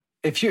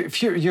if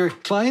your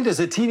client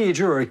is a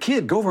teenager or a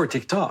kid, go for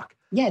TikTok.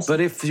 Yes.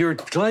 But if your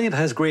client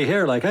has gray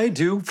hair like I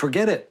do,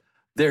 forget it.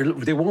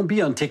 They won't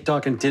be on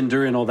TikTok and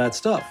Tinder and all that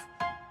stuff.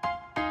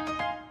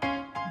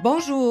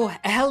 Bonjour.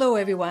 Hello,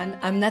 everyone.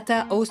 I'm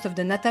Nata, host of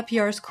the Nata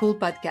PR School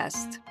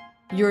podcast.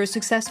 You're a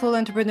successful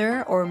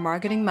entrepreneur or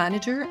marketing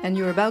manager, and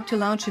you're about to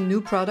launch a new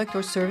product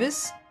or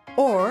service,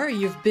 or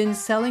you've been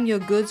selling your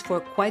goods for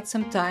quite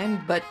some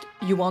time, but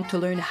you want to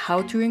learn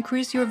how to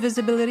increase your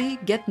visibility,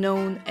 get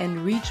known,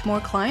 and reach more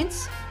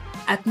clients?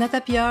 At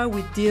Nata PR,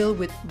 we deal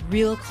with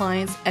real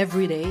clients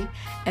every day,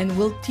 and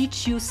we'll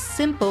teach you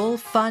simple,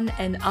 fun,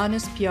 and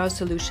honest PR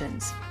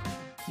solutions.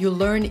 You'll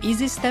learn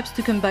easy steps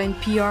to combine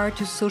PR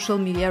to social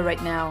media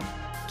right now.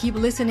 Keep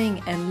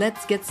listening and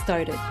let's get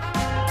started.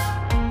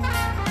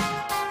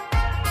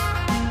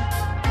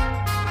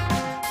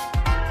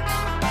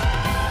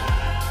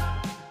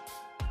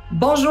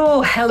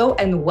 Bonjour, hello,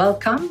 and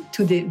welcome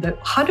to the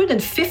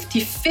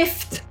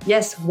 155th,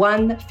 yes,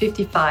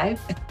 155,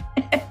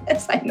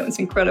 yes, I know, it's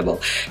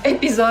incredible,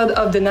 episode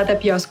of the Nata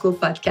PR School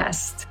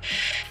podcast.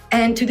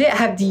 And today I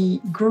have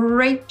the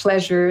great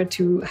pleasure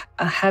to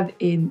have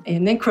an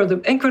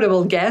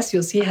incredible guest.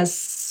 You'll see he has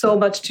so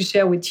much to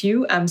share with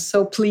you. I'm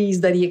so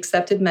pleased that he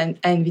accepted my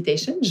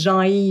invitation,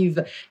 Jean-Yves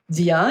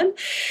Dionne.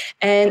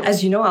 And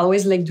as you know, I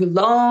always do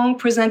long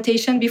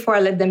presentation before I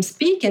let them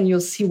speak, and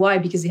you'll see why,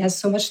 because he has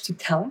so much to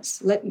tell us.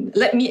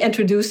 Let me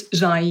introduce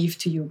Jean-Yves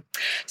to you.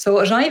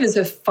 So Jean-Yves is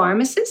a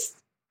pharmacist,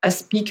 a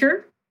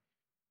speaker,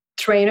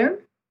 trainer,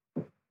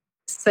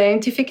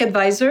 scientific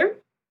advisor,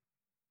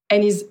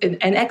 and he's an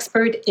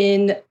expert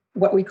in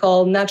what we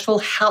call natural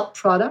health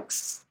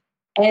products,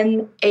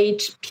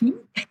 NHP,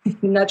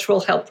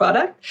 natural health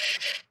product.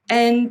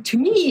 And to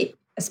me,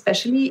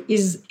 especially,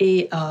 is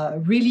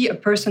really a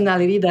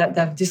personality that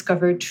I've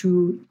discovered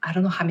through, I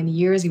don't know how many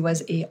years. He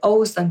was a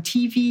host on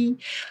TV.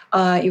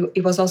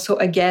 He was also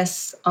a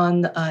guest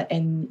on,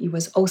 and he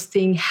was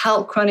hosting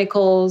Health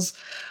Chronicles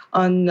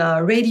on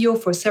radio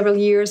for several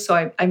years.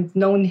 So I've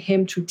known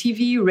him through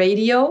TV,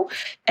 radio,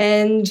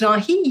 and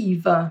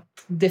Jean-Yves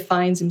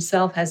defines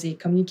himself as a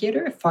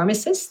communicator, a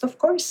pharmacist, of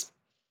course,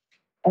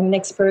 and an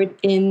expert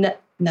in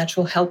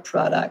natural health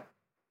product.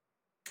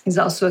 He's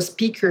also a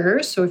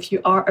speaker. So if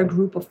you are a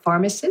group of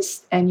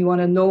pharmacists and you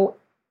want to know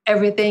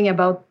everything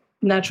about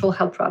natural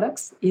health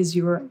products, is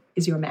your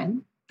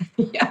man.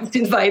 You have to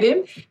invite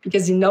him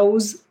because he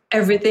knows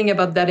everything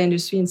about that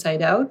industry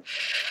inside out.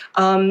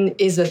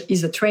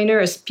 He's a trainer,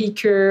 a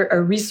speaker,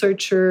 a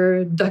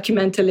researcher,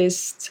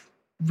 documentalist,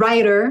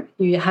 writer.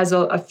 He has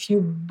a few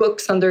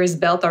books under his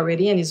belt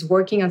already, and he's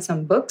working on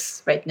some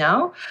books right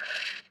now.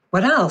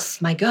 What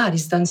else? My God,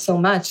 he's done so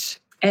much.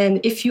 And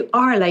if you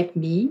are like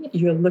me,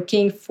 you're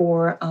looking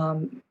for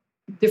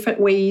different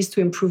ways to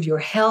improve your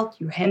health,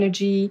 your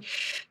energy.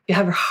 You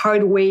have a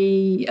hard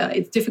way.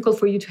 It's difficult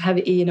for you to have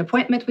an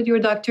appointment with your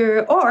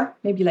doctor, or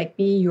maybe like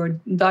me, your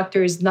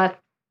doctor is not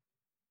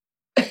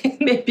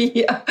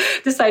maybe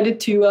decided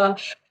to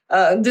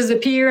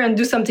disappear and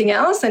do something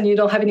else, and you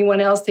don't have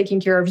anyone else taking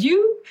care of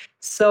you.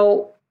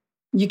 So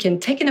you can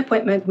take an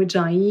appointment with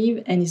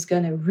Jean-Yves, and he's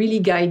going to really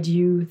guide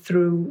you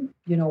through,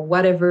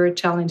 whatever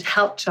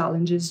health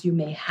challenges you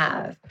may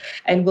have.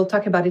 And we'll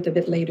talk about it a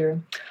bit later.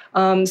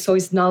 So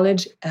his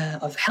knowledge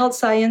of health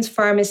science,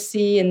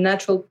 pharmacy, and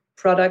natural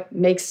product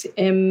makes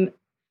him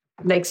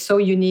so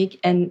unique,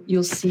 and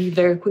you'll see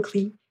very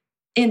quickly,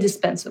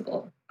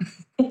 indispensable.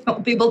 You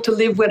won't be able to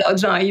live without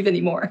Jean-Yves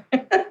anymore.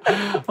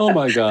 Oh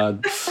my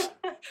God.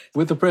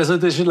 With a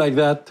presentation like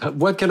that,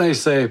 what can I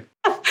say?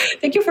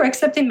 Thank you for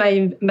accepting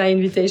my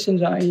invitation,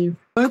 Jean-Yves.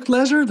 My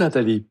pleasure,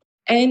 Nathalie.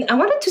 And I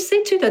wanted to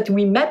say too that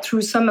we met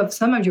through some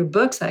of your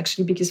books,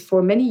 actually, because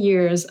for many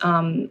years,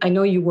 I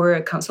know you were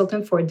a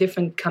consultant for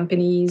different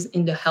companies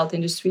in the health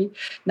industry,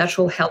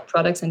 natural health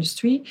products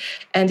industry.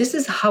 And this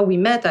is how we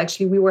met,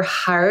 actually. We were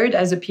hired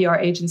as a PR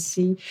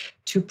agency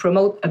to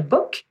promote a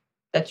book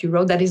that you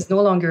wrote that is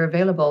no longer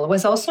available. It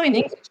was also in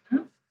English, huh?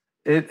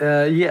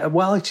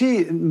 Well,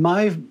 actually,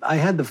 I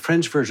had the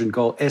French version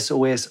called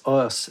SOS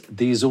Os,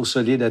 des os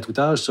solides à tout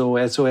âge, so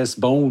SOS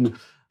Bone,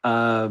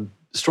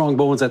 strong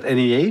bones at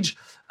any age.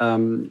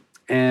 And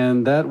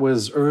that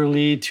was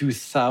early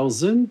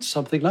 2000,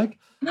 something like.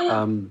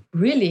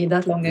 Really?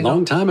 That long ago?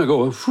 Long time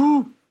ago.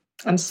 Whew.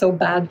 I'm so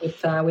bad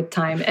with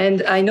time.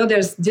 And I know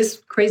there's this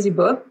crazy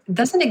book. It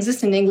doesn't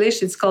exist in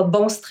English. It's called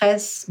Bon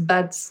Stress,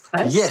 Bad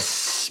Stress.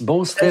 Yes,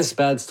 Bon Stress,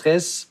 Bad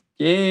Stress.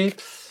 Yeah.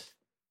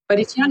 But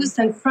if you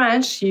understand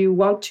French, you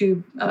want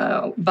to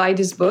buy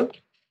this book.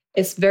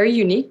 It's very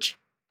unique.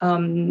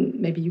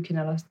 Maybe you can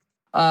tell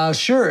us.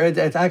 Sure. It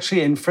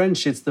actually, in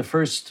French, it's the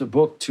first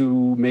book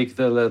to make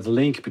the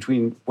link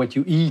between what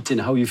you eat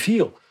and how you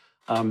feel.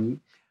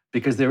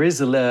 Because there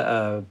is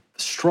a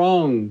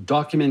strong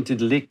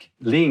documented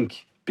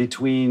link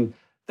between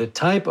the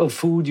type of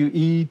food you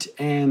eat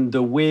and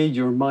the way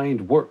your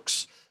mind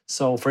works.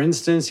 So, for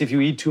instance, if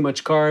you eat too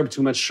much carb,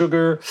 too much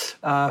sugar,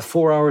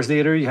 4 hours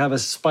later, you have a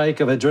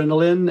spike of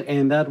adrenaline,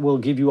 and that will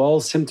give you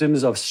all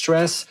symptoms of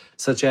stress,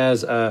 such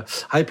as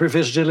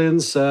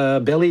hypervigilance,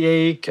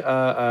 bellyache,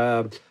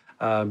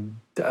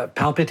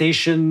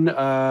 palpitation,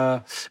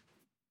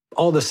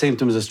 all the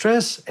symptoms of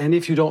stress. And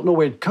if you don't know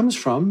where it comes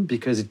from,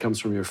 because it comes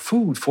from your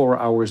food 4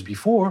 hours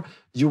before,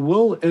 you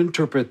will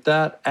interpret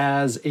that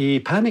as a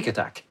panic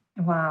attack.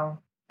 Wow.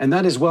 And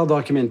that is well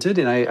documented.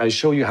 And I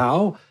show you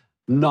how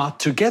not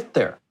to get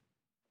there.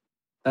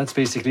 That's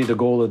basically the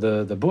goal of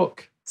the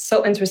book.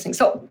 So interesting.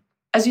 So,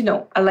 as you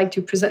know, I like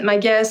to present my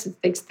guests.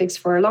 It takes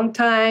for a long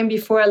time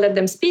before I let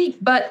them speak.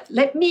 But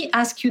let me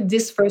ask you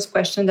this first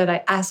question that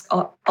I ask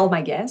all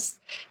my guests.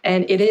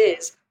 And it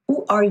is,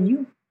 who are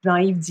you,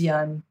 Jean-Yves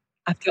Dionne,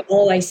 after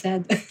all I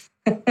said?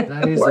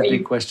 That is a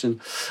big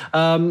question.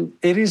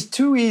 It is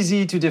too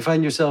easy to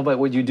define yourself by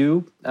what you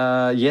do.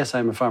 Yes,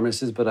 I'm a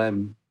pharmacist, but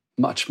I'm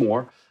much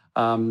more.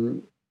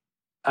 I'm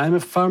a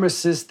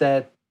pharmacist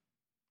that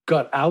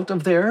got out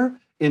of there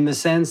in the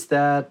sense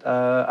that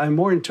I'm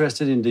more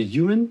interested in the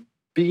human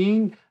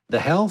being, the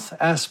health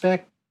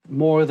aspect,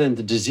 more than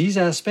the disease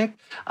aspect.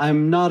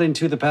 I'm not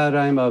into the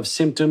paradigm of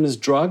symptoms,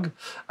 drug.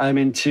 I'm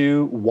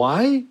into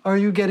why are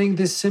you getting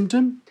this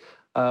symptom?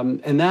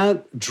 And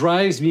that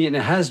drives me, and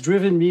it has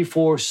driven me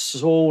for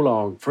so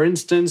long. For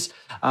instance,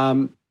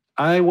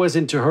 I was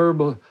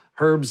into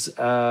herbs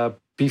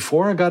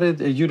before I got at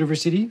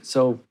university,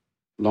 so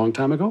a long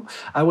time ago.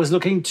 I was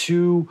looking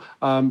to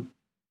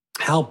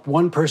help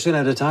one person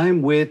at a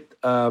time with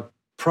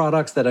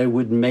products that I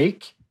would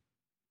make,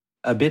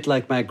 a bit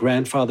like my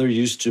grandfather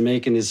used to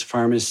make in his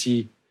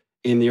pharmacy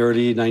in the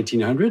early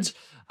 1900s.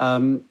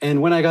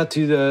 And when I got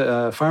to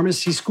the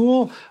pharmacy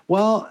school,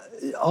 well,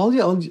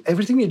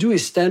 everything you do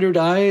is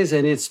standardized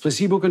and it's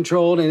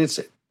placebo-controlled and it's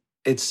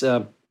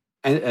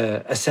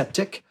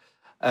aseptic.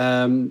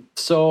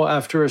 So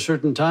after a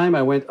certain time,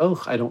 I went,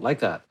 I don't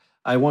like that.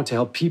 I want to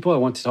help people. I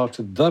want to talk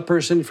to the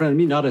person in front of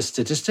me, not a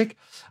statistic.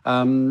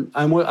 I'm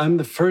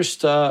the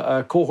first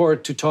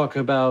cohort to talk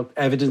about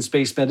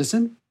evidence-based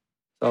medicine.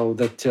 So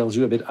that tells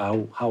you a bit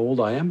how old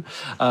I am.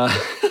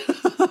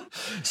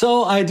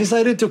 So I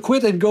decided to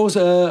quit and go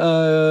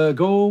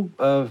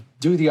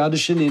do the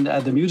audition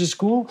at the music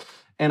school.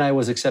 And I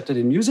was accepted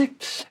in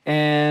music.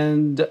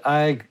 And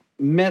I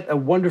met a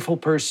wonderful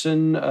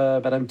person,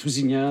 Madame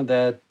Tousignan,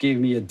 that gave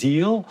me a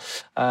deal.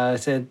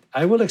 Said,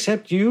 I will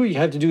accept you. You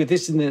have to do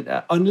this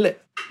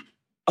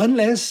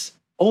unless,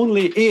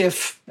 only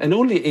if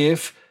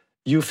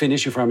you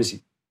finish your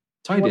pharmacy.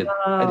 So I did.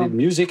 I did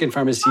music and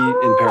pharmacy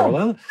in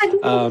parallel. I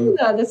didn't know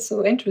that. That's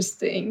so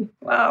interesting.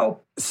 Wow.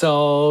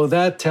 So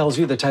that tells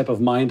you the type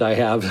of mind I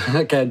have.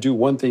 I can't do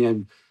one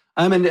thing.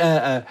 I'm an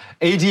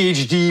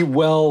ADHD,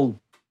 well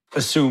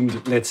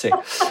assumed, let's say.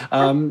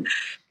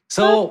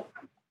 So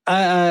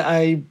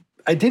I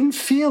didn't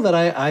feel that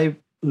I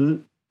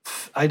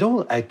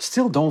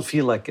still don't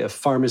feel like a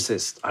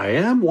pharmacist. I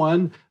am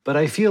one, but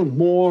I feel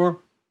more.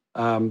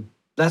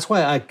 That's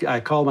why I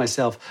call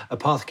myself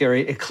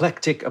apothecary,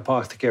 eclectic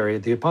apothecary.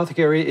 The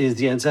apothecary is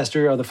the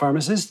ancestor of the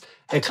pharmacist.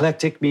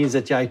 Eclectic means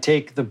that I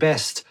take the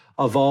best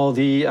of all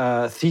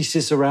the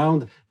thesis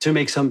around to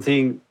make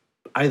something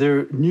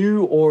either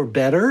new or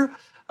better.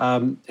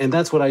 And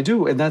that's what I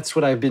do. And that's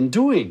what I've been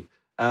doing.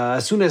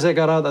 As soon as I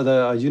got out of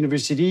the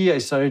university, I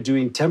started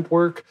doing temp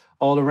work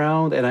all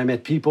around. And I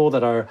met people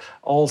that are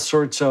all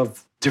sorts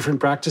of different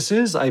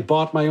practices. I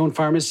bought my own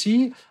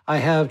pharmacy. I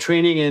have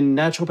training in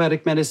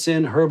naturopathic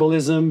medicine,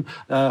 herbalism,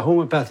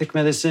 homeopathic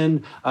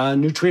medicine,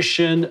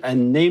 nutrition,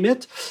 and name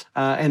it.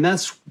 And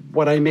that's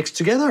what I mix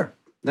together.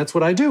 That's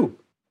what I do.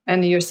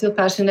 And you're still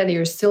passionate.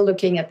 You're still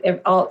looking at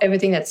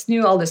everything that's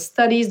new, all the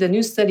studies, the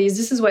new studies.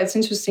 This is why it's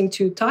interesting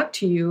to talk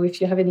to you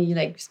if you have any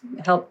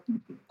health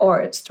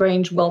or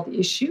strange wealth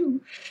issue,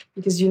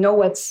 because you know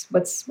what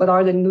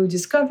are the new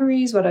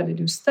discoveries, what are the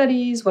new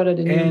studies, what are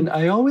the new. And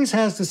I always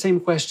ask the same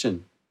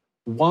question.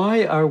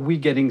 Why are we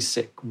getting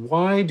sick?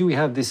 Why do we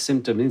have this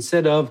symptom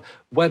instead of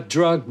what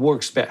drug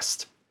works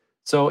best?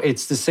 So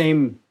it's the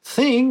same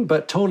thing,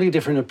 but totally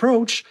different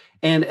approach.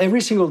 And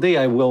every single day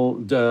I will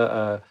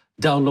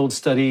download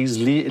studies,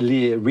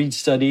 read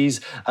studies.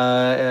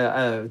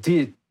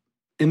 In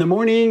the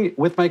morning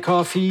with my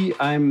coffee,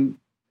 I'm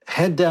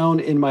head down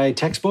in my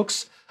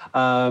textbooks,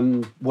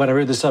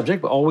 whatever the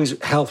subject, but always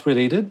health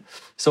related.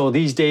 So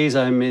these days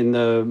I'm in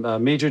the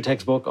major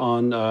textbook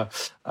on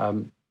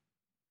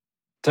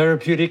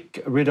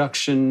therapeutic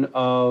reduction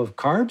of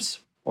carbs,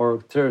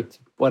 or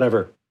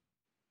whatever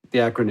the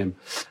acronym.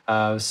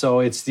 So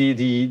it's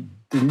the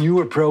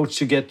new approach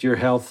to get your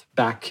health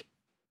back,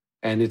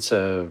 and it's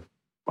a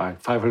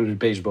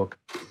 500-page book.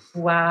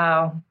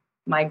 Wow,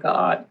 my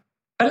God!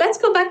 But let's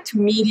go back to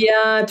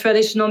media,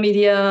 traditional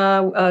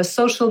media,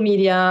 social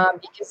media,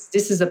 because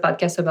this is a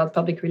podcast about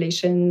public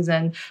relations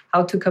and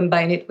how to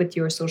combine it with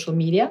your social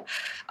media.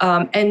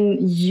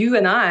 And you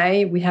and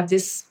we have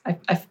this,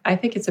 I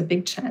think it's a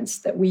big chance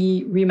that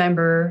we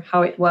remember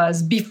how it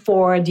was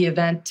before the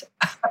event.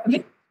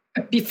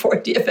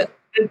 Before the event.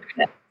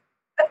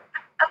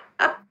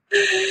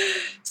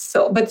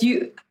 So, but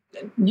you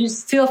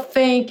still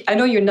think, I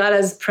know you're not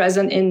as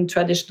present in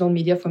traditional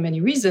media for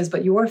many reasons,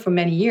 but you were for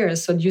many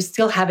years. So do you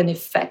still have an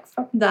effect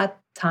from that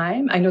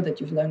time? I know that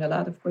you've learned a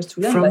lot, of course,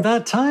 through them. From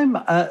that time,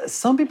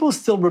 some people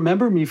still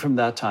remember me from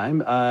that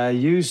time. I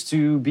used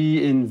to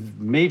be in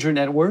major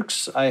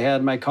networks. I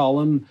had my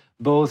column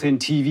both in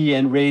TV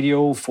and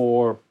radio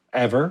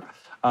forever.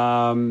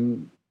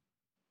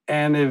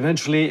 And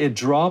eventually it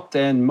dropped,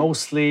 and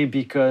mostly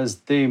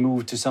because they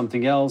moved to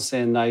something else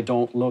and I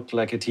don't look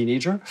like a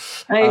teenager.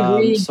 I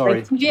agree. Sorry.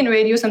 Like TV and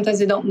radio, sometimes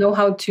they don't know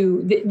how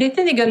to, they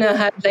think they're going to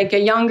have like a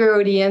younger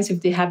audience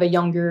if they have a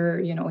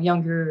younger.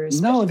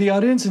 No, the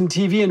audience in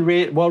TV and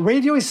radio, well,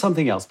 radio is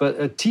something else,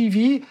 but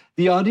TV,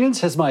 the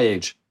audience has my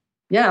age.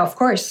 Yeah, of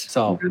course.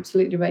 So, you're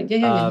absolutely right.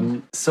 Yeah.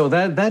 So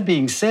that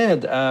being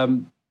said,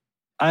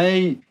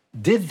 I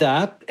did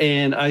that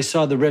and I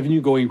saw the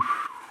revenue going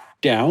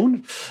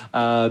down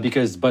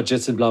because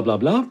budgets and blah, blah,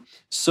 blah.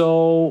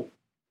 So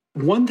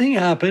one thing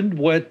happened,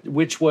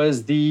 which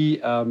was the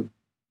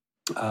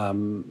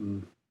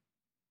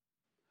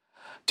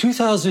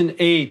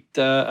 2008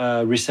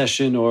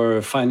 recession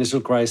or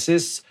financial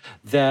crisis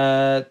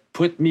that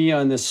put me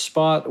on the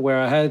spot where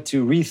I had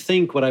to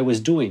rethink what I was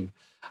doing.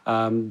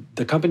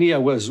 The companies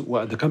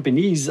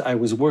I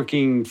was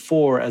working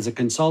for as a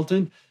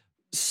consultant,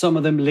 some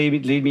of them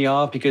laid me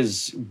off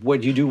because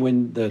what you do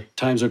when the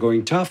times are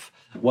going tough,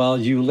 well,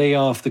 you lay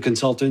off the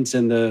consultants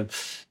and the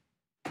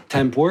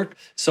temp work.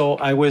 So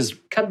I was...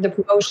 Cut the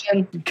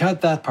promotion.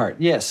 Cut that part,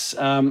 yes.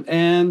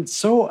 And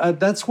so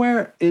that's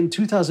where in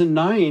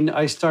 2009,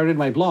 I started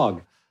my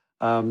blog.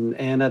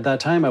 And at that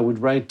time, I would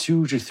write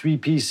 2 to 3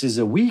 pieces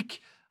a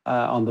week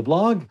on the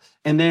blog.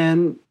 And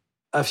then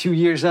a few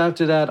years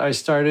after that, I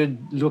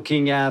started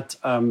looking at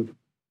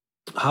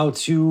how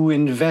to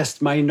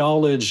invest my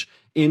knowledge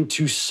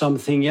into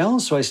something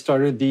else. So I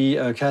started the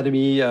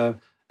Académie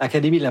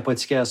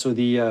l'Apothicaire, so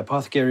the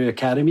Apothecary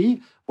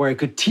Academy, where I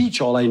could teach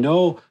all I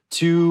know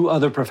to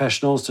other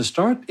professionals to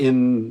start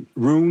in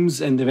rooms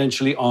and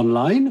eventually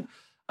online.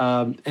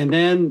 And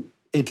then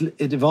it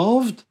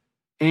evolved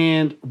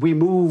and we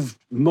moved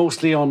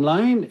mostly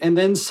online. And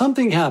then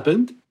something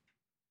happened,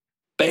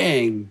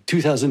 bang,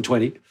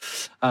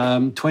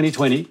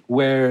 2020,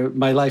 where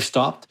my life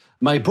stopped.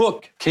 My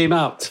book came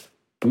out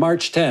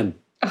March 10.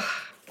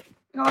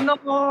 Oh,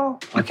 no.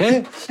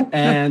 Okay.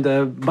 And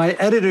my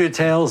editor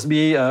tells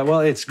me, well,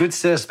 it's good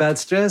stress, bad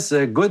stress,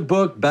 good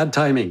book, bad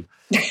timing.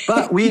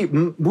 But we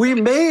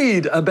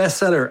made a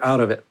bestseller out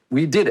of it.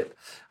 We did it.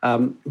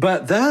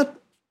 But that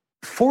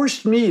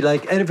forced me,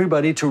 like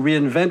everybody, to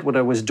reinvent what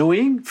I was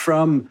doing,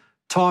 from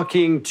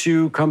talking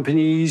to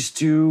companies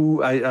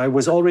to, I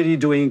was already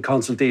doing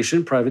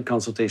consultation, private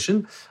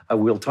consultation.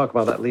 We'll talk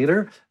about that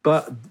later.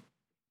 But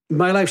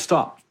my life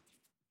stopped.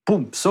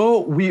 Boom.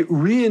 So we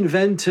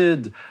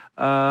reinvented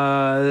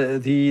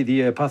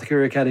the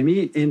Apothecary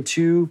Academy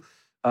into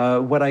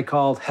what I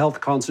call health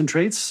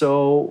concentrates.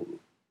 So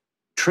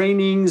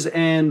trainings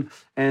and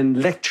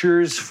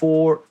lectures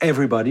for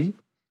everybody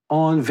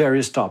on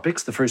various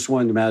topics. The first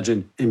one,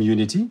 imagine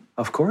immunity,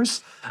 of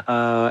course.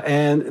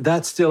 And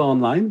that's still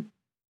online.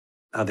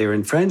 They're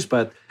in French,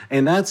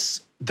 and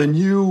that's the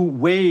new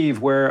wave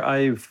where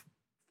I've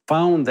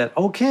found that,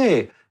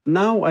 okay,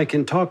 now I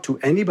can talk to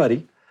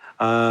anybody.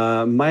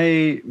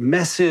 My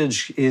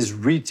message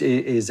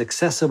is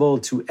accessible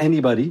to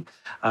anybody,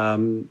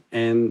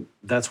 and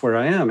that's where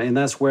I am. And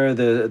that's where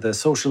the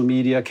social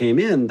media came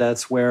in.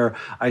 That's where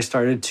I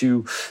started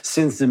to,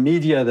 since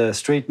the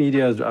straight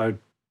media are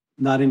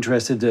not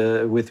interested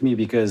with me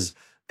because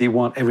they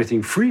want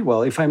everything free.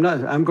 Well, if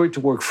I'm going to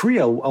work free,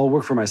 I'll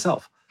work for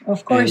myself.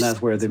 Of course. And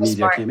that's where the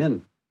media came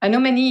in. I know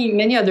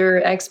many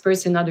other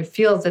experts in other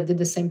fields that did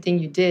the same thing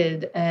you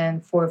did.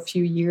 And for a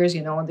few years,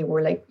 they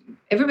were like,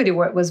 everybody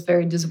was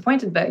very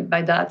disappointed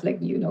by that,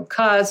 like,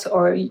 cuts,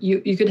 or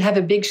you could have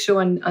a big show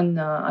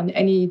on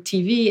any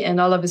TV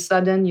and all of a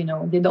sudden,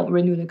 they don't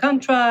renew the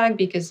contract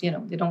because, they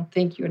don't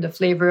think you're the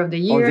flavor of the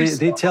year. Or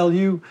they tell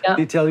you,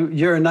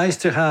 you're nice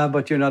to have,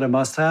 but you're not a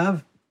must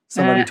have.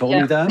 Somebody told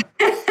me that.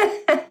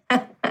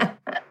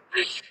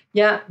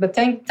 Yeah, but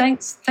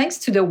thanks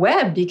to the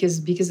web,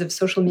 because of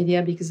social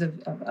media, because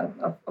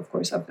of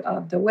course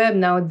of the web,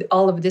 now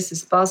all of this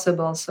is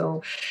possible.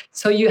 So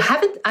you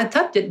haven't. I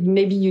thought that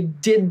maybe you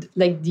did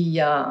like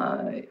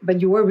but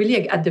you were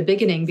really at the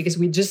beginning, because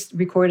we just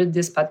recorded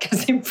this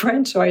podcast in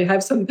French, so I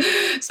have some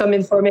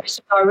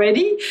information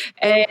already.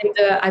 And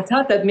I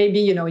thought that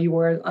maybe you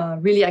were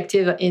really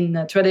active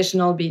in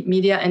traditional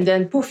media, and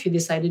then poof, you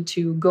decided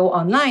to go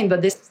online.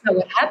 But this is not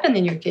what happened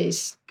in your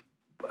case.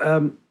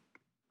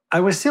 I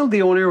was still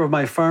the owner of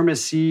my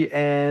pharmacy,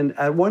 and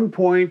at one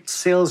point,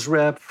 sales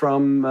rep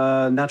from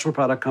a natural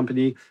product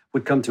company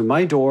would come to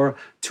my door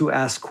to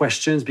ask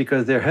questions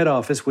because their head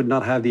office would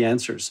not have the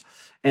answers.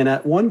 And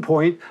at one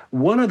point,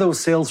 one of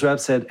those sales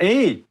reps said,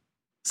 "Hey,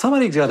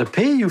 somebody's got to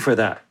pay you for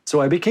that."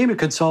 So I became a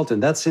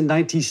consultant. That's in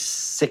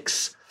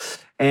 96.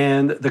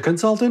 And the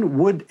consultant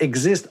would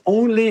exist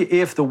only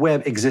if the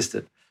web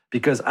existed,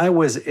 because I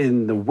was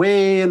in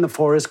the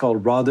forest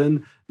called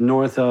Rawdon,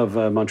 north of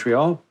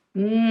Montreal.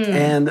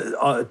 And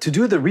to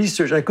do the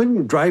research, I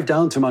couldn't drive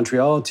down to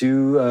Montreal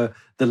to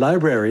the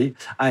library.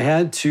 I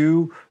had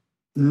to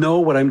know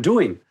what I'm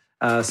doing.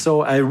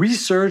 So I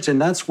research,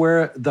 and that's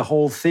where the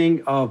whole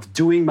thing of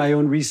doing my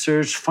own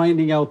research,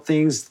 finding out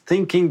things,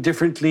 thinking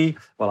differently.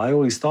 Well, I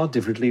always thought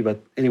differently, but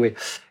anyway,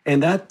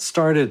 and that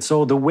started.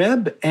 So the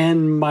web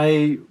and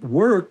my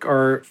work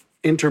are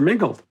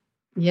intermingled.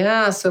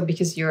 Yeah, so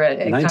because you're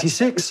a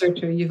 96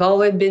 researcher, you've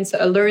always been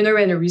a learner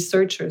and a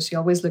researcher, so you're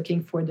always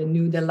looking for the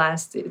new, the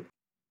last. It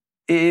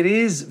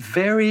is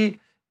very,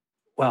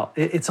 well,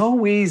 it's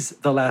always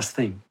the last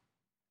thing,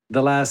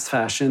 the last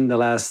fashion, the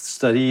last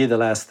study, the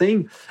last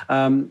thing.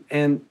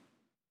 And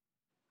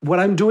what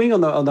I'm doing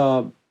on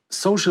the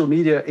social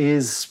media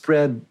is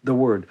spread the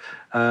word,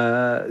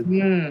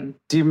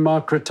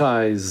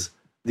 democratize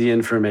the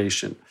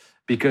information.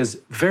 Because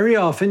very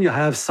often you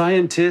have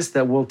scientists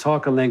that will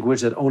talk a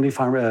language that only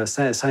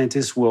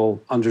scientists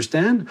will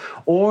understand,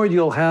 or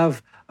you'll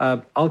have,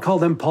 I'll call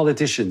them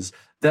politicians,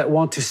 that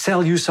want to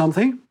sell you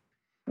something.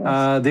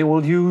 Yes. They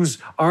will use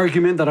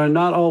arguments that are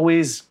not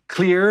always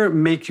clear,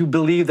 make you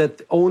believe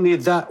that only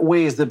that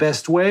way is the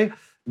best way.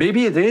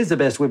 Maybe it is the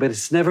best way, but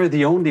it's never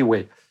the only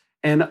way.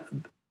 And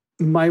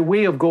my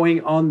way of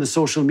going on the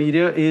social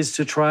media is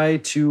to try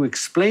to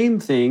explain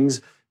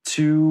things,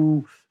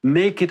 to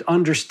make it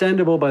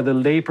understandable by the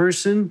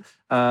layperson.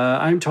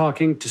 I'm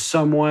talking to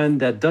someone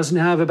that doesn't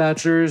have a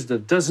bachelor's,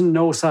 that doesn't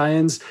know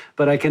science,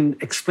 but I can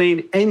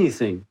explain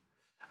anything.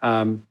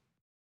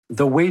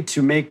 The way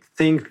to make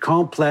things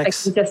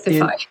complex. I can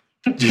testify.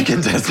 You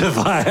can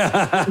testify.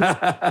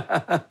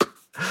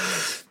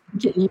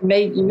 You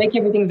make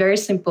everything very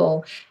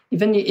simple.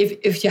 Even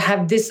if you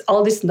have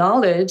all this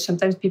knowledge,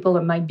 sometimes people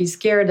might be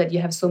scared that you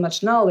have so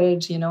much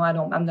knowledge.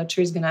 I'm not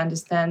sure he's going to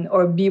understand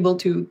or be able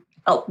to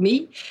help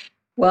me.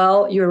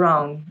 Well, you're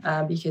wrong,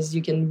 because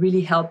you can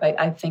really help,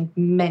 I think,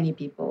 many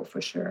people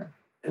for sure.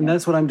 And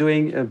that's what I'm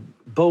doing,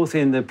 both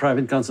in the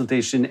private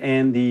consultation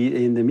and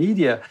in the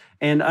media.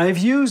 And I've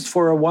used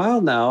for a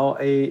while now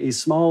a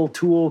small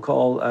tool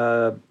called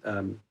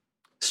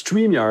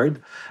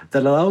StreamYard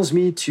that allows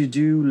me to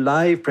do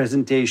live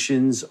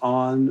presentations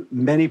on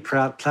many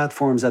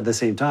platforms at the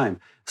same time.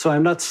 So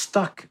I'm not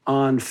stuck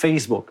on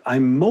Facebook.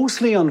 I'm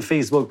mostly on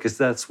Facebook because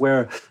that's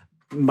where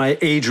my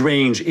age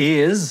range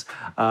is.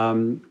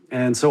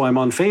 And so I'm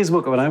on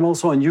Facebook, but I'm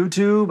also on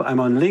YouTube. I'm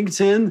on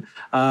LinkedIn.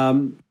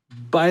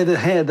 By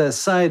the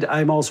side,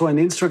 I'm also on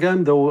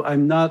Instagram, though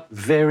I'm not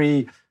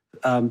very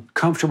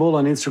comfortable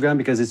on Instagram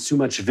because it's too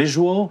much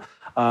visual.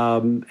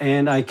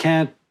 And I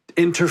can't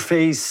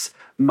interface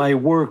my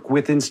work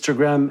with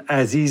Instagram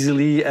as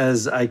easily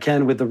as I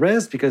can with the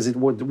rest because it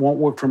won't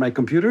work for my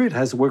computer. It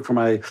has to work for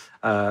my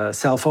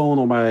cell phone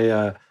or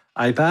my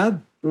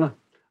iPad.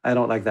 I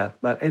don't like that.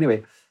 But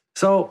anyway,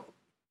 so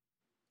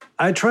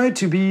I try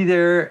to be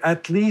there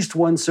at least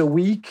once a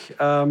week.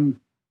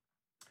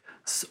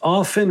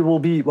 Often will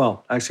be,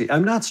 well, actually,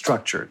 I'm not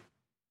structured.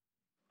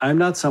 I'm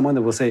not someone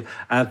that will say,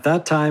 at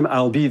that time,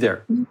 I'll be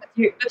there.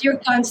 But you're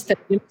constant.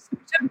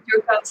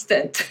 You're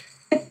constant,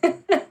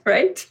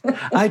 right?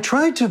 I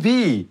try to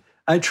be,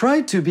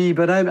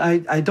 but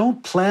I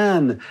don't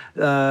plan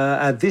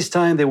at this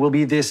time there will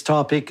be this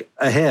topic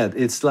ahead.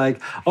 It's like,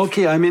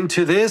 okay, I'm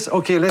into this.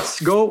 Okay,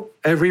 let's go.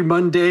 Every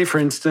Monday, for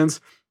instance,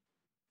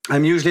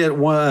 I'm usually at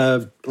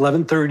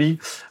 11:30,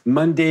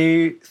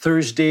 Monday,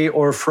 Thursday,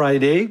 or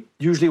Friday,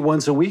 usually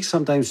once a week,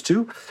 sometimes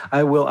two.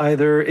 I will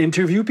either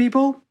interview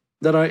people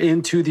that are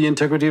into the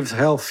integrative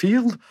health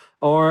field,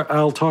 or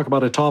I'll talk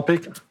about a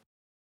topic.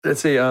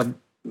 Let's say,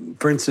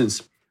 for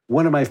instance,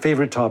 one of my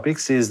favorite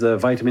topics is the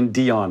vitamin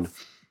Dionne,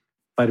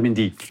 vitamin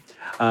D,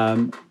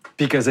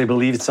 because I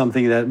believe it's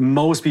something that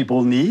most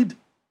people need,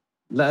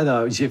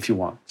 if you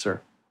want, sir,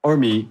 or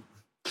me.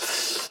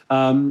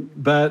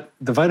 But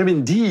the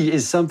vitamin D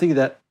is something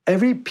that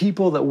every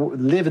people that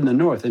live in the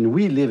North, and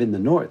we live in the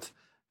North,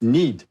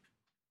 need.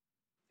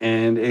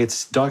 And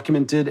it's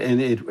documented,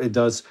 and it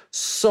does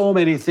so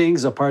many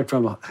things apart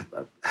from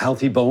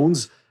healthy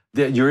bones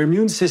that your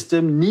immune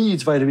system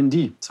needs vitamin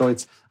D. So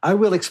I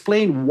will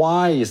explain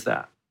why is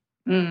that.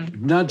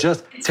 Not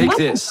just it's take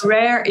this.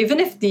 Rare, even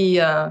if the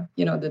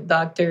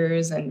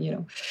doctors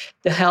and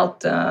the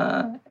health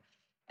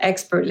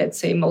expert, let's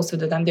say, most of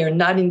the time they're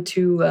not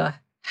into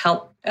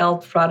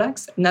health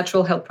products,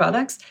 natural health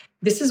products.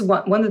 This is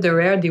one of the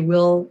rare they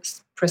will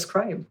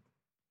prescribe.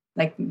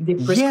 Like they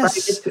prescribe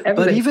it to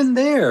everybody. But even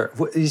there,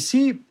 you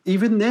see,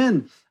 even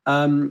then,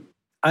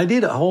 I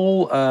did a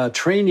whole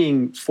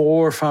training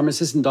for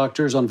pharmacists and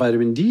doctors on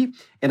vitamin D.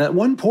 And at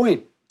one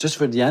point, just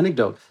for the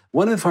anecdote,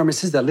 one of the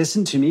pharmacists that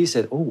listened to me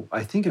said, "Oh,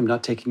 I think I'm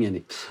not taking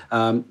any."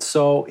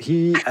 So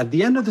he, at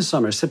the end of the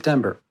summer,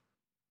 September,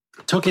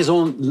 took his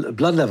own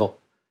blood level.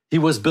 He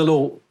was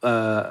below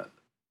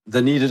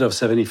the needed of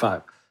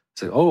 75.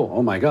 So,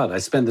 oh my God, I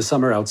spent the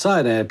summer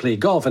outside and I played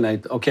golf and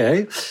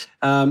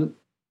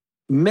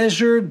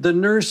measured the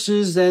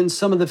nurses and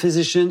some of the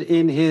physicians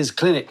in his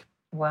clinic.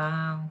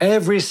 Wow.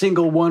 Every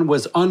single one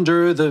was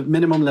under the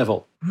minimum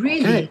level.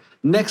 Really? Okay.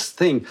 Next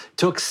thing,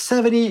 took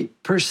 70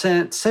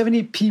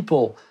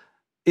 people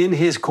in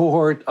his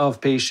cohort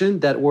of patients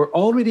that were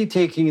already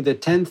taking the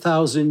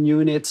 10,000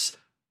 units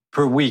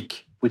per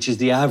week, which is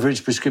the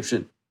average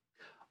prescription.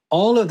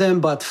 all of them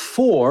but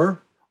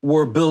 4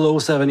 were below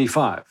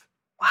 75.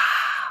 Wow.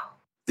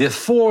 The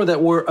 4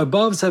 that were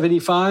above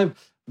 75,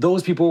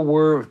 those people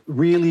were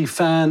really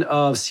fan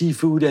of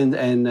seafood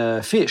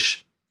and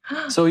fish.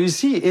 So you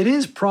see, it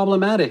is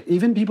problematic.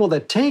 Even people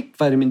that take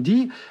vitamin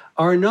D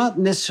are not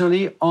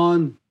necessarily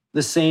on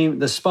the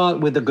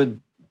spot with a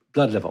good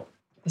blood level.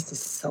 This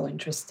is so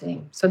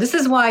interesting. So this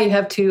is why you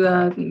have to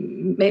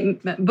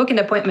book an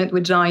appointment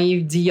with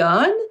Jean-Yves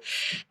Dionne.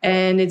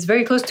 And it's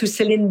very close to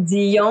Celine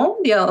Dion.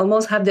 They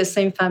almost have the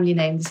same family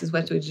name. This is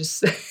what we just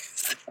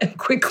said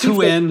quickly.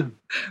 2N,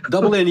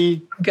 double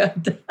N-E.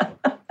 Good.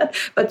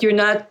 But you're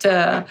not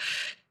a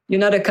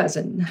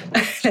cousin,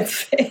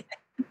 let's say.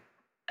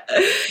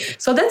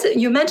 So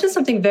you mentioned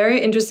something very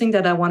interesting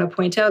that I want to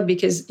point out,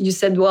 because you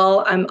said,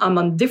 well, I'm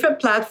on different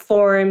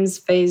platforms,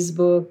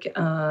 Facebook,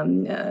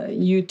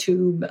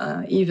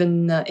 YouTube,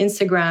 even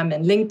Instagram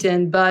and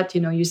LinkedIn. But,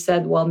 you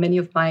said, well, many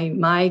of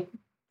my,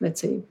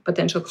 let's say,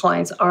 potential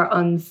clients are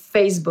on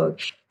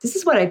Facebook. This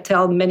is what I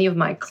tell many of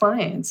my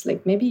clients.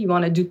 Like, maybe you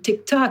want to do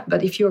TikTok,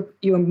 but if your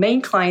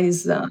main client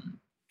is...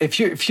 If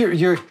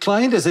your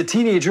client is a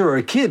teenager or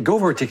a kid, go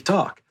for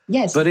TikTok.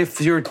 Yes. But if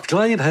your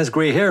client has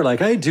gray hair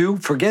like I do,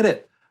 forget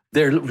it.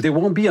 They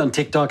won't be on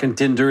TikTok and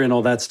Tinder and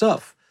all that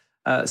stuff.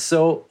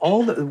 So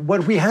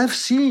what we have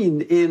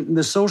seen in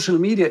the social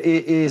media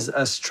is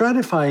a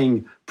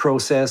stratifying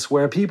process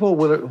where people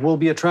will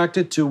be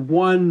attracted to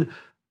one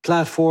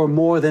platform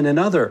more than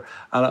another.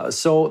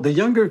 So the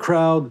younger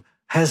crowd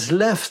has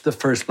left the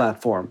first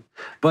platform,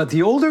 but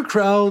the older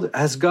crowd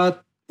has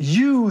got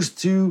used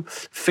to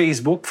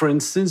Facebook, for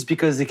instance,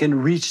 because they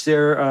can reach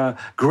their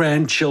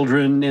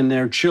grandchildren and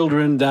their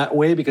children that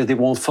way because they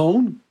won't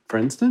phone, for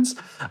instance.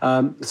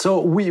 So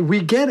we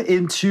get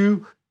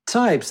into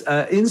types.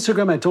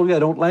 Instagram, I told you I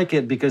don't like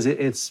it because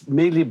it's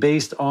mainly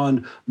based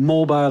on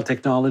mobile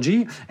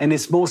technology and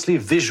it's mostly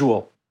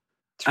visual.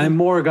 True. I'm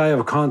more a guy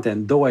of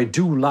content, though I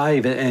do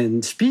live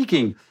and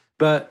speaking,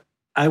 but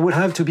I would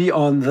have to be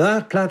on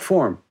that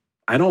platform.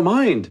 I don't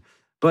mind.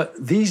 But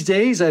these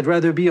days, I'd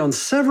rather be on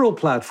several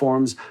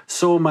platforms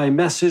so my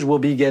message will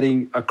be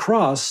getting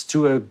across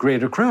to a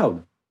greater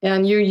crowd.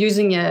 And you're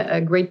using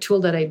a great tool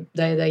that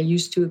I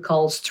used to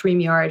call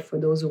StreamYard for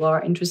those who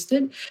are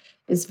interested.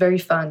 It's very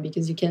fun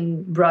because you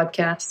can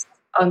broadcast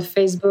on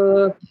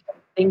Facebook,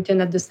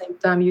 LinkedIn at the same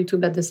time,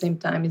 YouTube at the same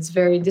time.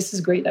 This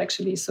is great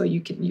actually. So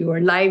you are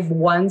live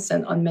once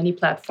and on many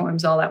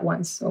platforms all at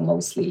once, so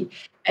mostly.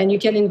 And you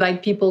can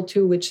invite people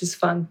too, which is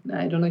fun.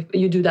 I don't know if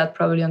you do that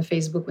probably on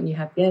Facebook when you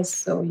have guests,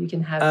 so you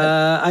can have...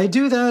 I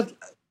do that,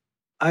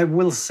 I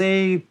will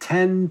say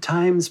 10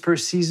 times per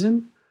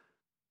season,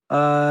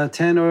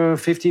 10 or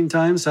 15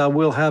 times. I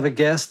will have a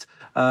guest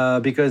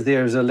because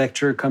there's a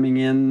lecture coming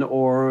in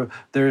or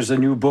there's a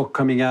new book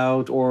coming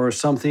out or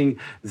something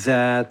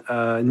that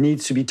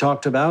needs to be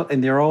talked about.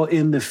 And they're all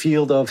in the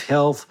field of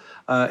health,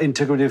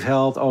 integrative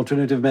health,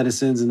 alternative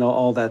medicines, and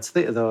all that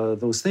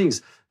those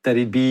things. That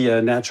it be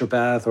a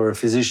naturopath or a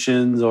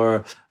physician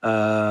or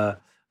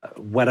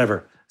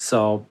whatever.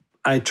 So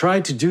I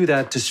try to do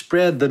that to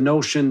spread the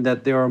notion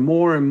that there are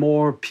more and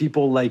more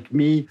people like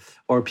me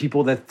or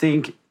people that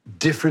think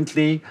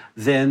differently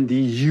than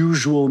the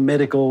usual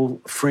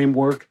medical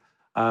framework.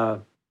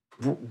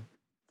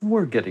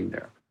 We're getting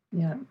there.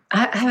 Yeah.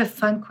 I have a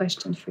fun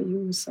question for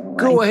you. So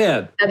Go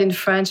ahead. Not in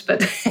French, but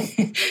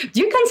do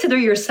you consider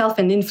yourself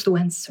an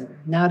influencer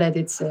now that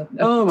it's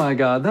Oh my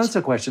God, that's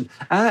a question.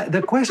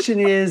 The question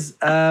is,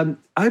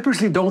 I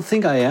personally don't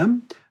think I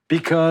am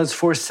because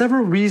for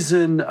several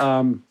reasons,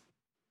 I'm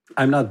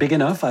not big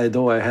enough,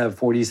 though I have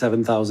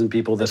 47,000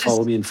 people that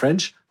follow me in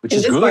French, which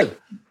is good.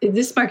 In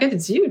this market,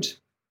 it's huge.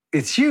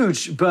 It's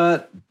huge,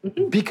 but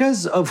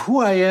because of who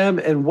I am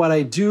and what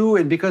I do,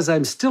 and because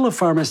I'm still a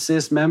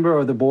pharmacist, member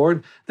of the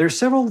board, there are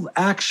several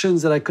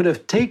actions that I could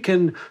have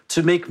taken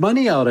to make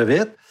money out of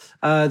it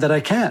that I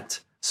can't.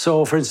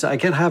 So, for instance, I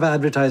can't have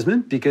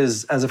advertisement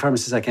because as a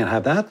pharmacist, I can't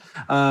have that.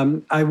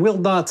 I will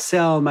not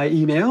sell my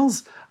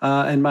emails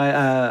and my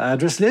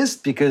address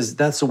list because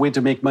that's a way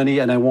to make money,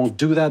 and I won't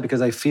do that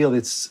because I feel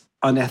it's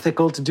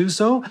unethical to do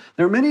so.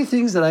 There are many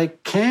things that I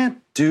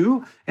can't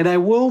do, and I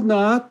will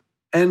not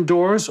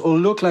endorse or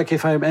look like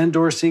if I'm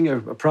endorsing a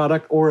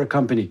product or a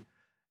company.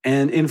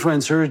 And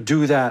influencers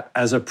do that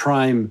as a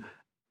prime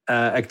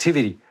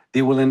activity.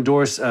 They will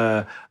endorse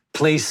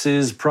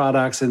places,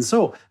 products, and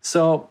so.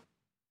 So,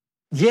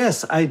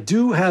 yes, I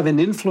do have an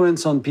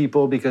influence on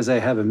people because I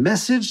have a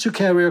message to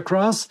carry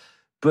across,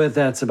 but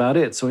that's about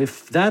it. So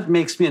if that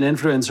makes me an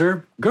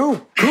influencer,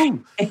 go, cool.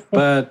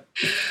 But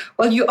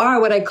well, you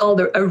are what I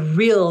call a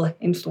real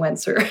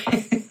influencer.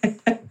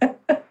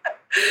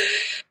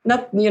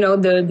 Not,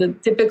 the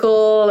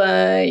typical,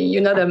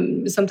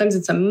 sometimes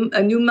it's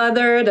a new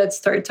mother that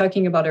started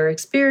talking about her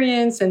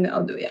experience and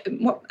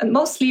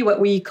mostly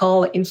what we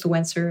call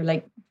influencer,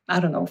 like,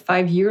 I don't know,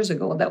 5 years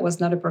ago, that was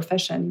not a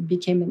profession.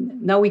 It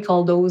now we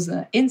call those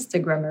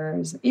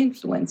Instagrammers,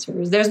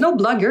 influencers. There's no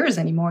bloggers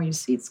anymore, you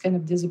see, it's kind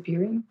of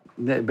disappearing.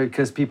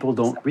 Because people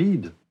don't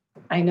read.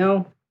 I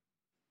know.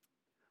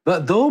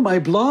 But though my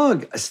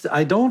blog,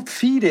 I don't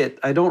feed it.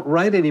 I don't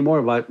write anymore,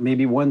 about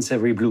maybe once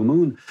every blue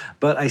moon,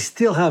 but I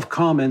still have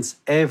comments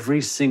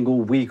every single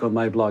week on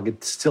my blog.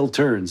 It still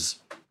turns.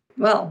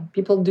 Well,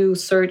 people do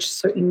search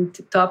certain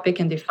topic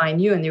and they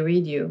find you and they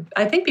read you.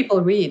 I think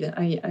people read.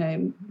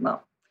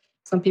 Well,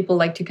 some people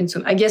like to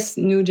consume. I guess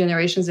new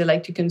generations, they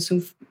like to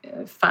consume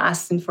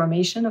fast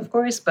information, of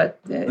course, but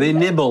they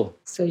nibble.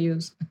 Still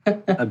use.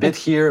 A bit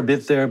here, a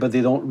bit there, but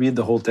they don't read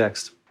the whole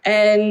text.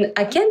 And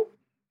I can't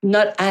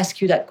not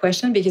ask you that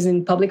question because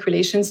in public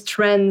relations,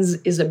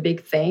 trends is a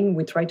big thing.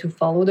 We try to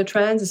follow the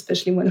trends,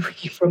 especially when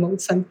we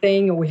promote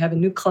something or we have a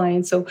new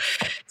client. So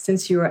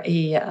since you're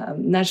a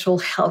natural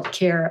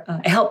healthcare,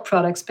 health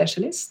product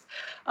specialist,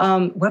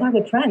 what are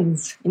the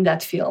trends in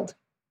that field?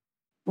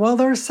 Well,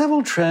 there are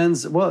several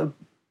trends. Well,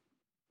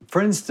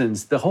 for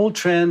instance, the whole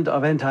trend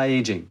of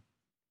anti-aging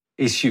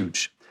is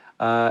huge.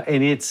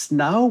 And it's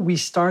now we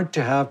start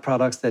to have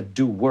products that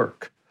do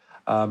work.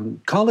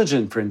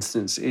 Collagen, for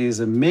instance, is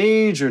a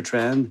major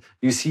trend.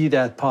 You see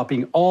that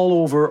popping all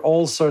over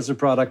all sorts of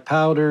product,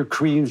 powder,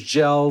 creams,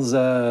 gels,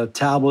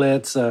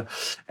 tablets,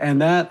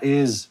 and that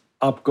is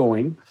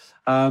upgoing.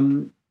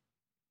 The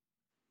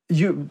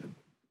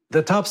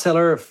top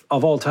seller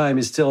of all time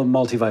is still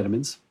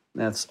multivitamins.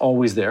 That's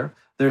always there.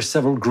 There's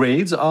several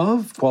grades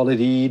of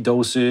quality,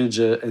 dosage,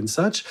 and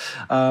such.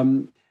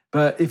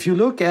 But if you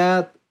look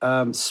at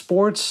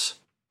sports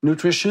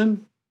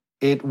nutrition,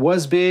 it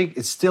was big,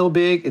 it's still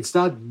big. It's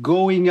not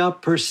going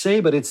up per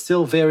se, but it's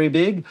still very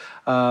big.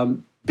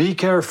 Be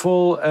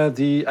careful at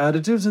the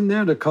additives in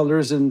there, the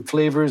colors and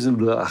flavors and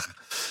blah.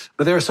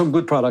 But there are some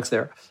good products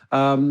there.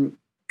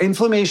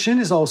 Inflammation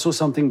is also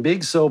something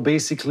big. So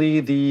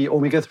basically the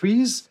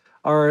omega-3s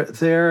are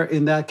there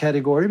in that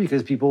category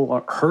because people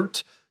are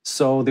hurt.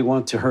 So they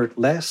want to hurt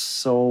less.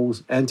 So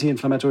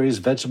anti-inflammatories,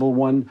 vegetable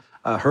one,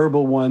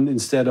 herbal one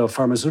instead of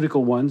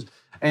pharmaceutical ones.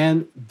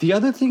 And the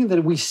other thing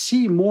that we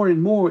see more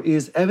and more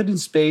is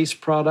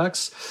evidence-based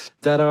products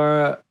that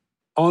are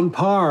on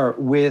par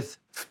with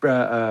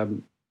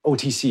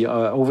OTC,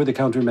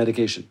 over-the-counter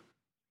medication.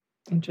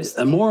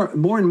 Interesting.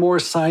 More and more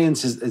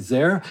science is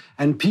there,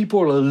 and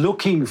people are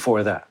looking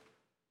for that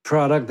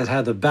product that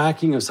had the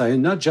backing of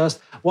science, not just,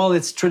 well,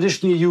 it's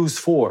traditionally used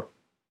for.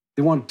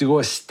 They want to go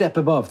a step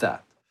above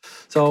that.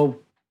 So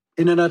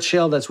in a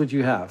nutshell, that's what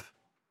you have.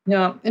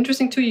 Yeah,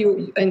 interesting too.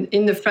 You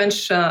in the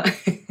French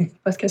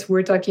podcast,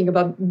 we're talking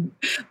about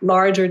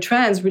larger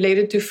trends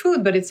related to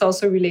food, but it's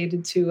also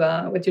related to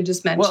what you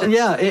just mentioned.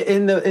 Well, yeah,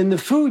 in the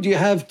food, you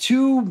have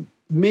two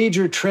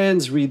major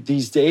trends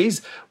these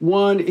days.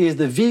 One is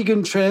the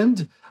vegan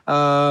trend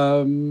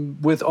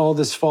with all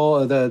this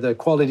the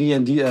quality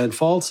and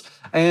faults,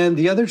 and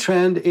the other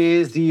trend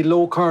is the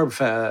low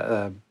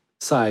carb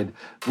side,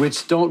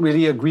 which don't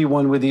really agree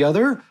one with the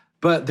other.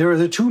 But there are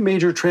the two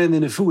major trends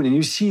in the food, and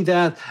you see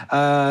that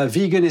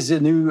vegan is the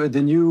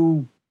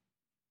new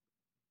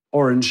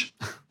orange,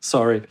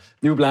 sorry,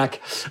 new black,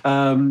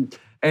 and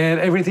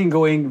everything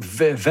going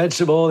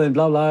vegetable and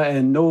blah blah,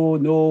 and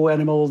no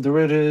animal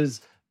derivatives.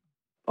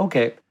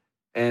 Okay,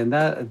 and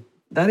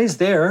that is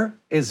there.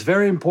 It's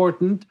very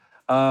important.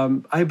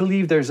 I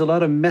believe there's a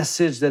lot of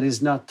message that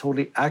is not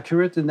totally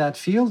accurate in that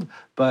field.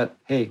 But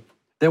hey,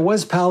 there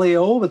was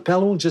paleo, but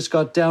paleo just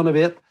got down a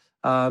bit.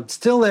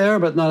 Still there,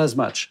 but not as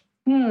much.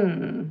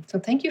 So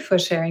thank you for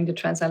sharing the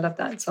trends. I love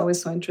that. It's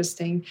always so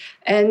interesting.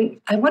 And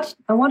I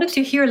wanted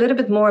to hear a little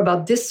bit more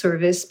about this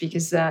service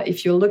because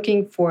if you're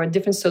looking for a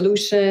different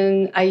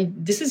solution,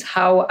 this is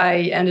how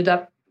I ended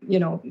up,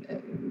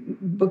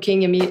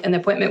 booking an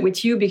appointment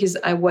with you because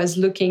I was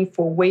looking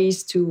for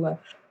ways to,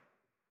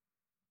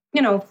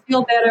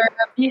 feel better,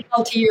 be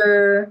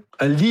healthier,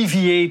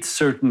 alleviate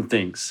certain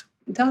things.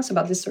 Tell us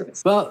about this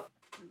service. Well,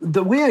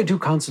 the way I do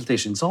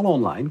consultations, all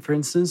online, for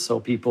instance,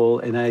 so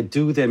and I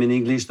do them in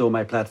English, though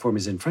my platform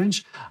is in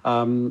French.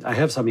 I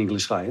have some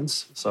English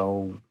clients,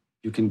 so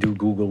you can do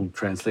Google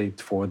Translate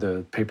for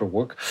the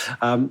paperwork.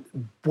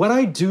 What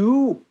I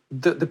do,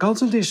 the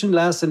consultation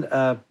lasts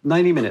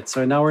 90 minutes,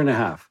 or an hour and a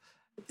half.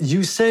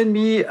 You send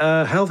me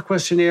a health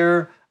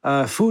questionnaire,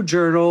 a food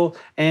journal,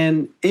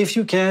 and if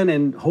you can,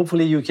 and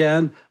hopefully you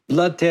can,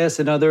 blood tests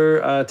and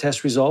other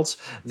test results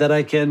that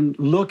I can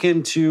look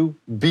into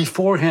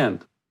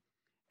beforehand.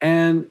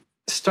 And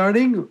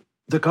starting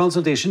the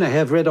consultation, I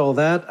have read all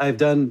that. I've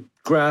done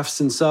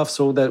graphs and stuff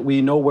so that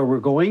we know where we're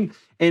going.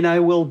 And I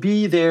will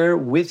be there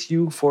with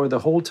you for the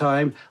whole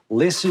time,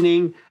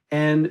 listening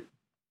and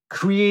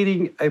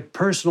creating a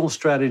personal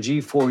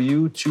strategy for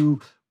you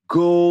to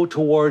go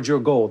towards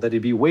your goal, that it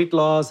be weight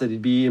loss, that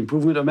it be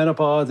improvement of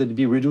menopause, that it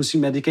be reducing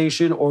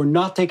medication or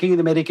not taking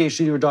the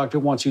medication your doctor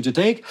wants you to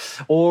take,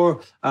 or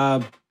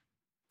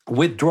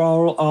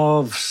withdrawal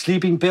of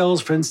sleeping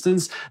pills, for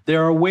instance.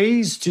 There are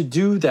ways to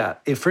do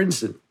that. If, for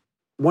instance,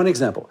 one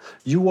example,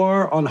 you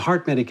are on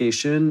heart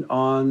medication,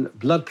 on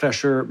blood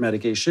pressure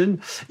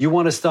medication, you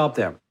want to stop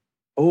them.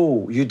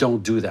 Oh, you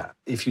don't do that.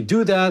 If you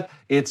do that,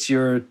 it's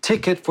your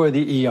ticket for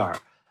the ER.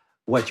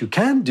 What you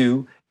can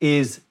do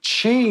is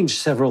change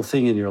several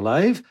things in your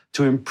life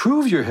to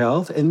improve your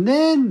health, and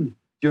then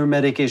your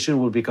medication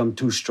will become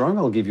too strong.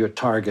 I'll give you a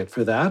target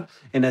for that.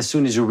 And as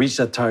soon as you reach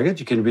that target,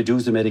 you can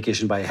reduce the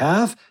medication by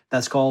half.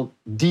 That's called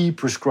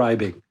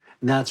deprescribing.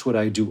 And that's what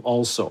I do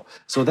also.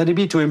 So that'd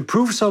be to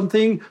improve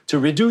something, to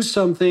reduce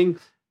something,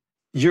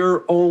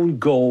 your own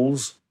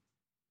goals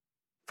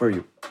for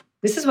you.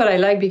 This is what I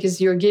like because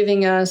you're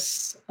giving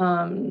us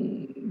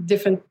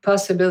different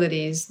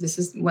possibilities. This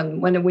is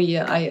when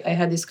I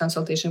had this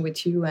consultation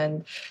with you,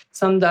 and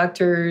some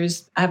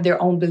doctors have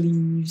their own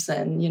beliefs,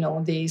 and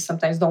they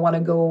sometimes don't want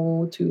to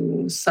go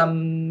to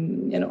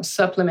some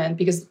supplement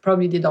because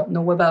probably they don't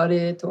know about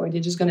it, or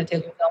they're just going to tell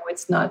you no,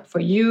 it's not for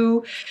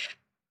you.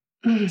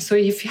 So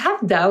if you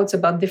have doubts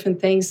about different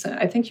things,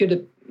 I think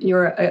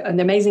you're an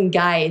amazing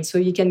guide. So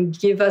you can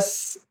give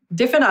us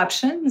different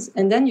options,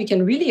 and then you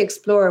can really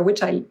explore,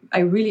 which I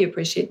really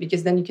appreciate,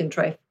 because then you can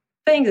try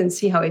things and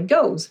see how it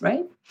goes,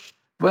 right?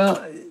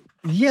 Well,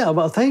 yeah,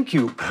 well, thank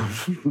you.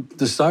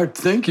 To start,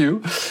 thank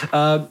you.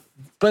 But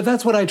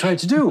that's what I try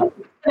to do.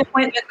 An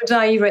appointment with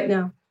Jean-Yves right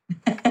now.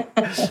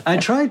 I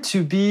try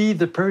to be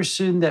the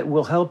person that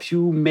will help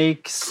you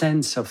make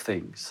sense of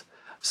things.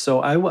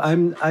 So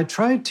I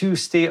try to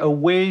stay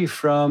away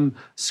from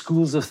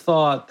schools of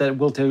thought that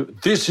will tell you,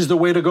 this is the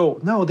way to go.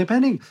 No,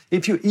 depending.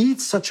 If you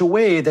eat such a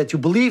way that you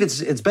believe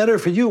it's better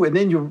for you, and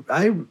then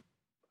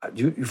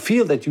you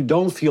feel that you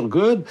don't feel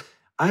good,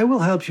 I will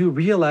help you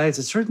realize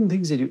that certain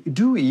things that you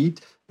do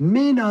eat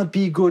may not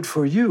be good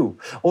for you,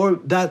 or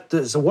that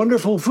there's a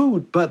wonderful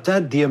food, but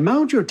that the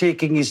amount you're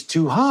taking is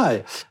too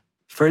high.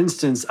 For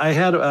instance, I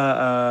had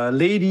a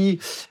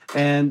lady,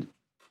 and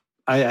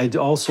I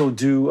also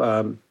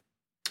do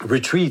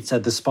retreats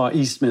at the Spa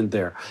Eastman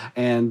there.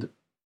 And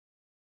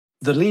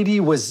the lady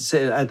was,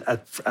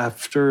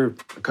 after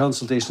a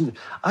consultation,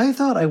 I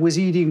thought I was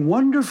eating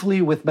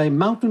wonderfully with my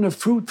mountain of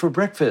fruit for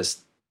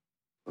breakfast.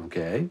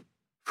 Okay,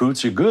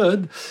 fruits are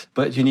good,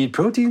 but you need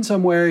protein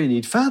somewhere, you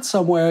need fat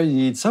somewhere, you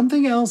need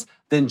something else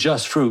than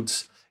just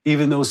fruits.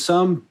 Even though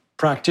some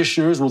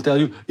practitioners will tell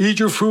you, eat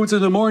your fruits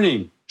in the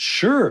morning.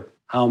 Sure,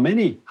 how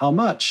many, how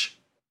much?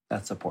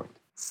 That's the point.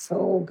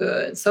 So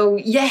good. So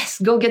yes,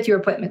 go get your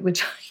appointment,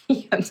 which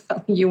I'm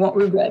telling you, you won't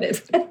regret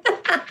it.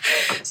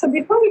 So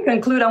before we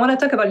conclude, I want to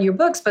talk about your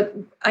books, but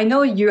I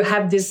know you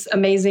have this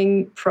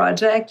amazing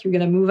project. You're going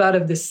to move out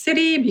of the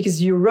city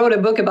because you wrote a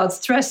book about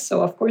stress.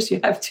 So of course you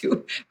have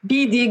to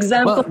be the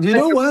example. Well, you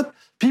know what?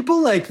 People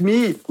like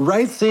me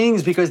write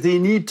things because they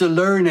need to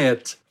learn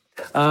it.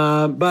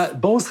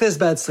 But Bon Stress,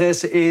 Bad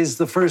Stress is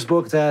the first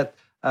book that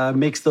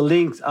makes the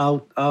link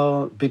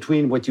out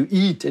between what you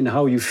eat and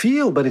how you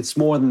feel, but it's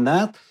more than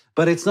that.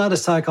 But it's not a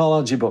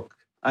psychology book.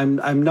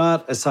 I'm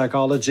not a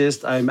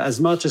psychologist. I'm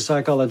as much a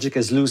psychologist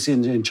as Lucy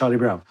and Charlie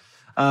Brown.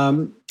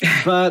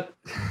 But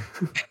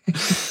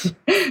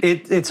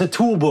it's a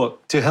tool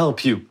book to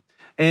help you.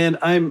 And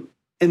I'm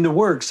in the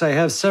works. I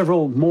have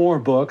several more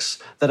books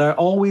that are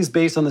always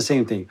based on the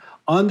same thing.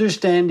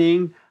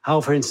 Understanding how,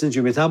 for instance,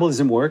 your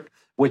metabolism works,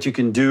 what you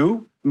can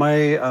do.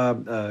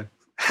 My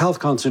Health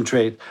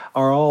Concentrate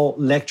are all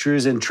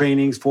lectures and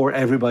trainings for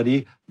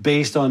everybody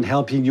based on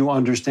helping you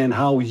understand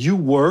how you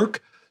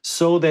work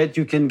so that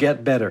you can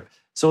get better.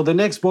 So the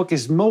next book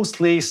is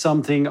mostly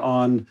something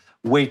on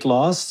weight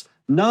loss,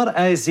 not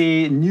as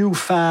a new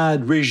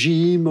fad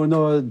regime or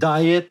no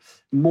diet,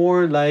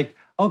 more like,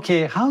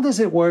 okay, how does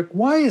it work?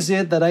 Why is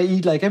it that I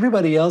eat like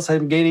everybody else?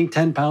 I'm gaining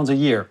 10 pounds a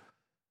year.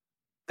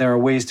 There are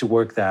ways to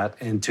work that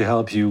and to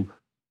help you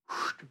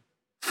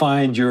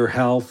find your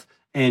health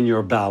and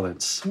your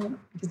balance. Yeah,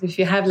 because if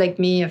you have, like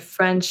me, a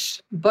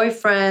French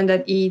boyfriend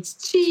that eats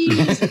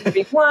cheese,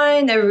 drink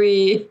wine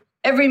every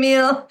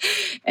meal,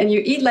 and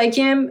you eat like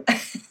him,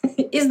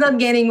 he's not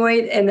gaining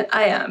weight, and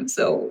I am.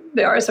 So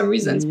there are some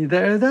reasons.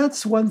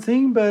 That's one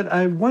thing, but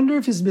I wonder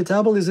if his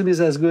metabolism is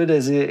as good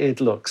as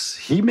it looks.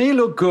 He may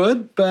look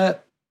good,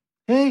 but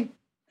hey.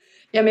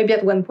 Yeah, maybe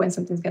at one point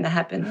something's going to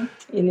happen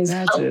in his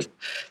health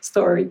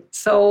story.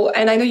 So,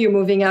 and I know you're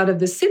moving out of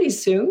the city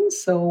soon.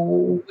 So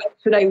what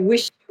should I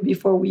wish you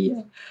before we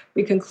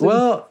conclude?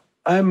 Well,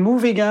 I'm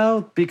moving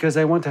out because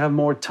I want to have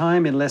more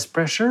time and less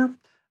pressure.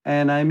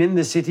 And I'm in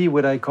the city,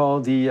 what I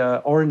call the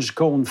orange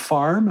cone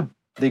farm.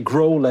 They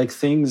grow like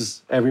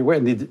things everywhere,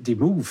 and they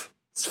move.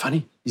 It's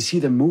funny. You see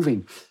them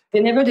moving. They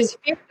never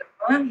disappear.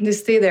 Huh? They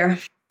stay there.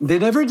 They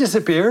never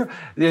disappear.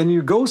 Then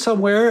you go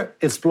somewhere,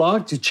 it's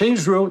blocked. You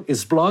change road,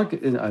 it's blocked.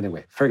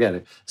 Anyway, forget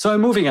it. So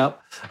I'm moving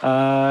up.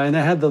 And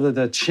I had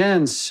the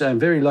chance, I'm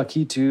very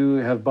lucky to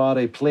have bought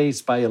a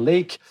place by a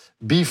lake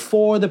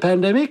before the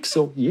pandemic.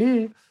 So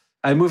yeah,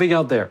 I'm moving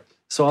out there.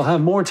 So I'll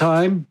have more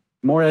time,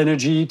 more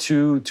energy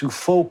to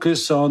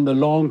focus on the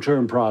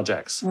long-term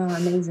projects. Oh,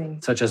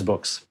 amazing. Such as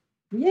books.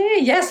 Yeah,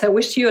 yes. I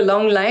wish you a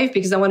long life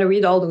because I want to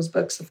read all those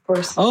books, of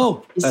course.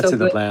 Oh, that's in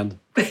the plan.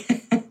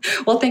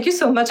 Well, thank you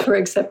so much for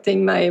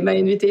accepting my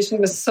invitation.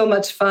 It was so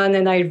much fun,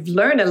 and I've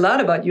learned a lot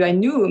about you. I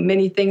knew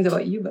many things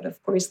about you, but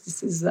of course,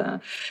 this is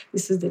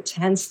the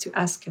chance to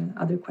ask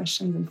other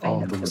questions and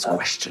find out those about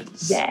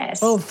questions.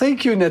 Yes. Well,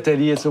 thank you,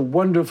 Nathalie. It's a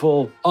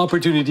wonderful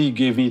opportunity you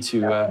gave me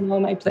to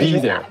my pleasure. be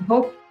there. I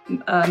hope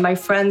my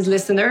friends,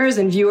 listeners,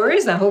 and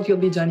viewers. I hope you'll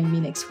be joining me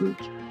next week.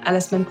 À la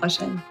semaine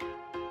prochaine.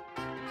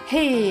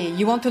 Hey,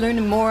 you want to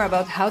learn more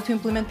about how to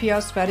implement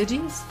PR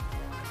strategies?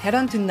 Head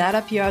on to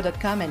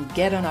natapr.com and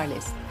get on our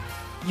list.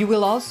 You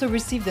will also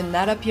receive the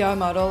Nata PR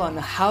model on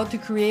how to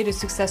create a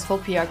successful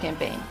PR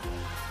campaign.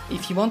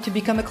 If you want to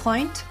become a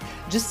client,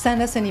 just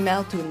send us an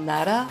email to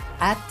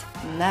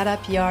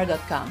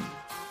nata@natapr.com.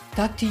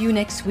 Talk to you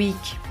next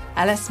week.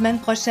 À la semaine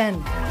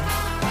prochaine.